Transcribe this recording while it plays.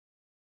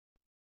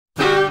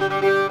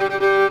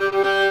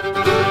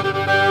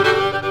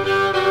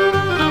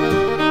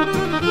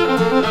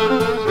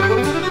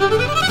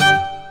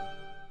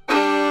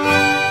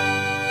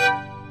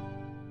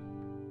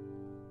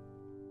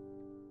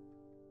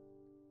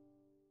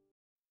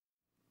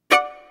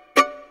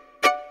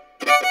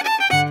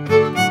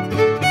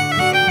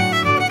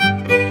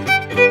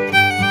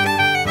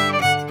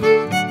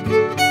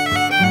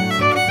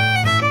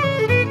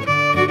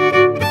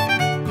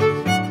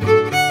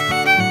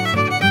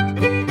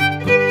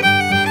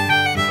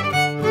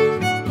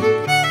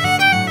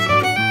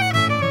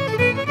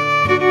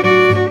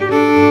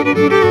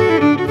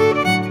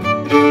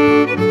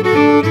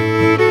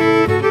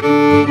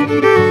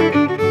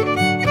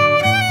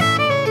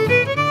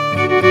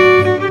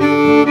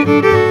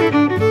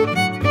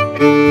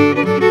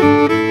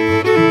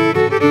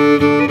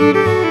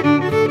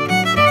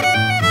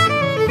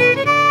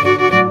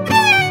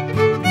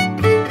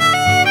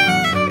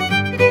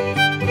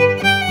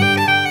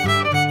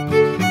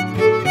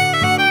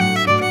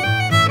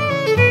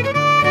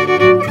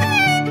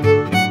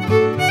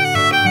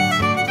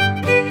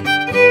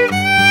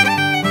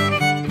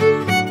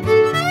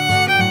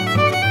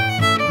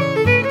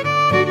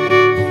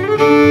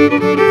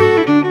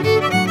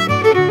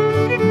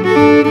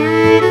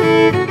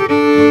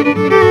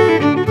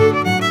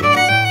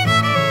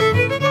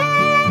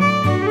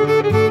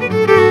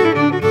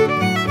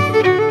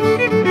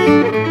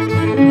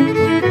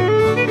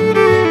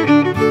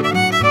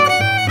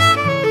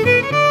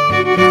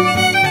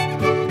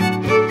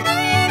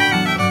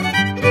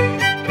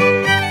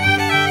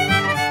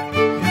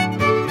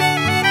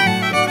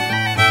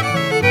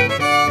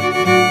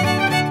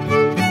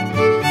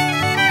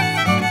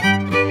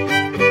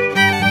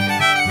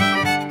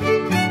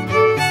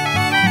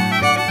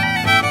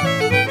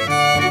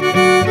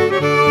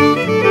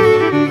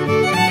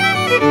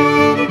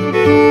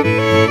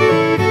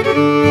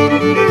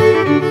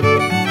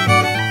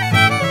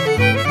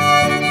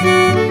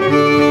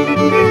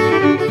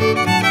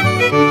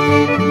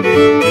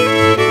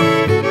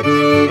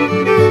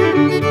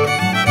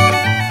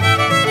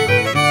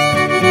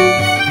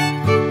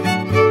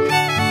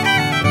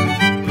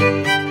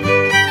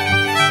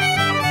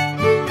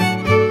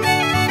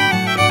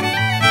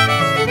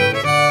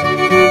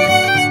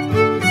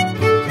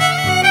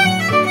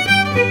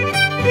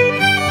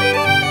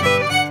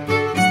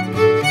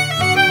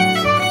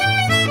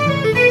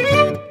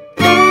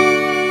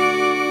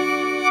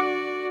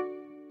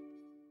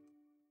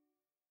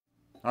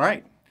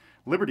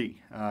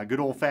Good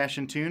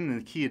old-fashioned tune in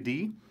the key of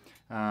D.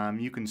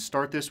 You can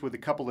start this with a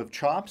couple of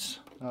chops,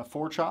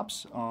 4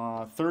 chops,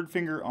 third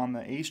finger on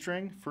the A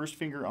string, first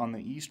finger on the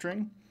E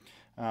string,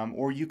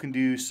 or you can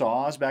do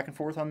saws back and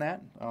forth on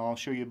that. I'll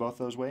show you both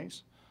those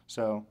ways.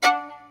 So,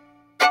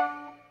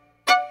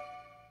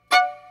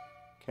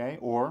 okay,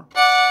 or,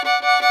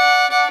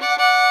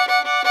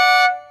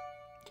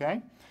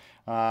 okay,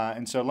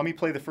 and so let me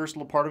play the first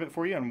little part of it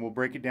for you, and we'll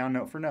break it down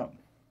note for note.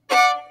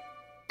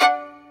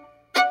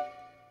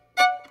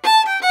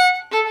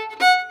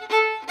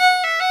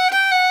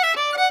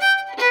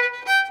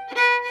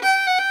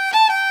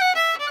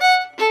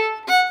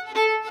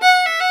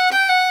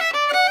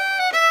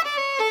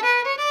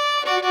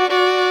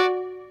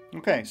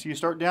 Okay, so you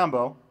start down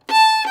bow.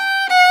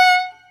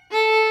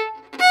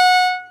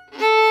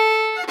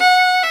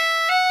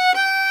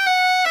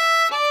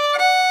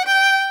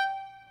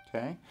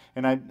 Okay,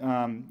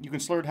 and you can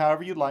slur it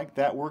however you like.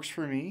 That works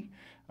for me.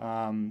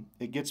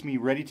 It gets me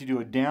ready to do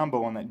a down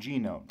bow on that G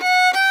note.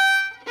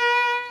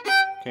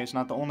 Okay, it's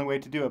not the only way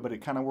to do it, but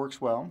it kind of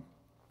works well.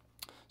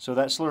 So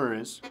that slur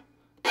is.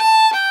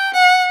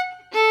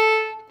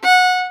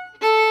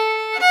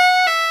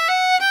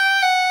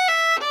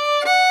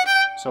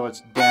 So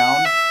it's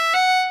down,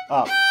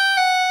 up,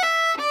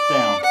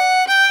 down.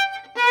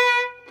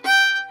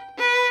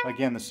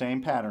 Again, the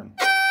same pattern.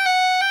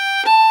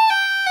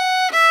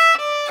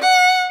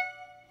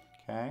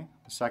 Okay,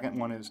 the second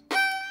one is.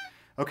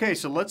 Okay,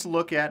 so let's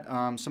look at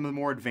some of the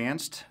more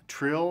advanced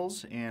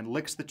trills and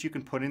licks that you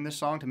can put in this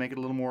song to make it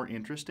a little more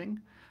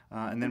interesting.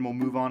 And then we'll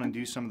move on and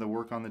do some of the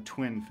work on the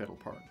twin fiddle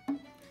part.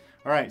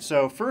 All right,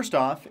 so first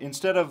off,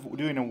 instead of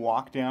doing a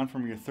walk down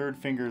from your third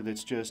finger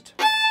that's just.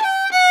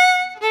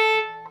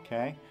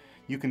 Okay,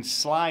 you can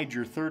slide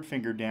your third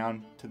finger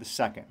down to the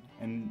second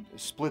and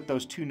split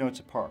those 2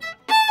 notes apart.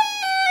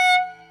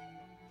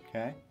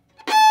 Okay.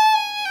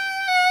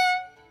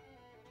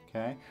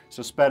 Okay,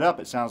 so sped up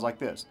it sounds like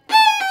this.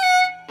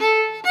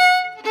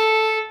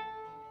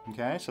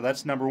 Okay, so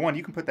that's number 1.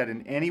 You can put that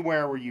in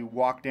anywhere where you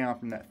walk down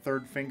from that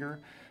third finger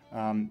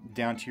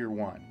down to your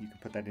 1. You can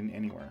put that in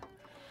anywhere.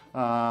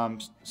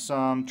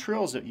 Some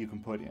trills that you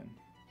can put in.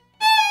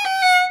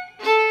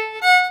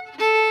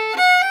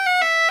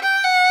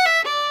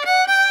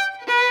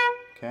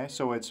 Okay,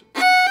 so it's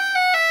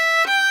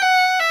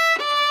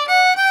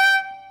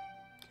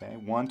okay,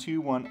 1, 2,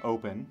 1,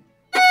 open.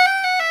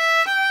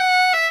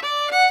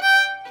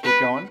 Keep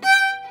going.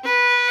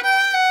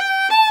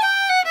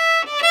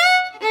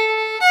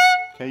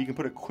 Okay, you can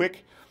put a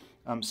quick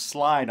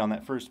slide on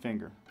that first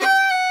finger.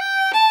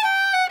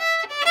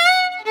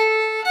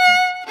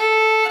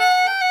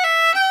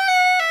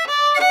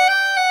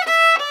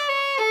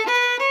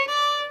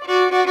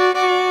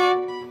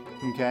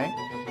 Okay,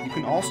 you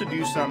can also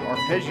do some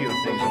arpeggio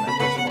things on that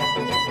first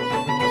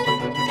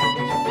one.